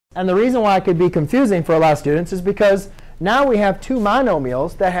And the reason why it could be confusing for a lot of students is because now we have two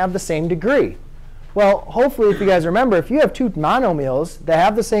monomials that have the same degree. Well, hopefully, if you guys remember, if you have two monomials that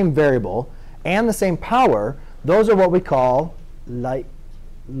have the same variable and the same power, those are what we call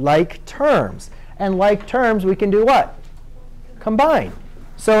like terms. And like terms, we can do what? Combine.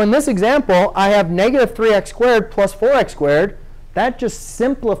 So in this example, I have negative 3x squared plus 4x squared. That just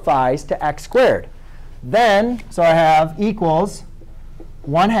simplifies to x squared. Then, so I have equals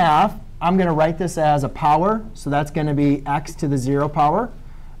 1/2. I'm going to write this as a power. So that's going to be x to the 0 power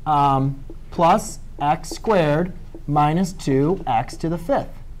plus x squared minus 2x to the 5th.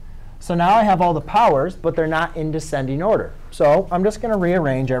 So now I have all the powers, but they're not in descending order. So I'm just going to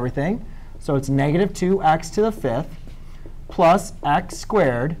rearrange everything. So it's negative 2x to the 5th plus x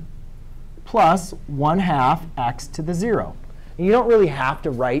squared plus 1/2 x to the 0. And you don't really have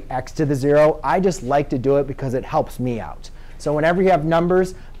to write x to the 0. I just like to do it because it helps me out. So whenever you have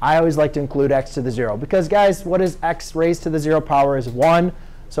numbers, I always like to include x to the 0. Because, guys, what is x raised to the 0 power is 1.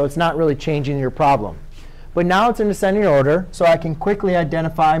 So it's not really changing your problem. But now it's in descending order. So I can quickly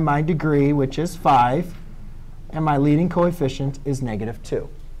identify my degree, which is 5. And my leading coefficient is negative 2.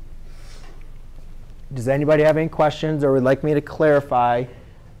 Does anybody have any questions or would like me to clarify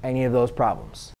any of those problems?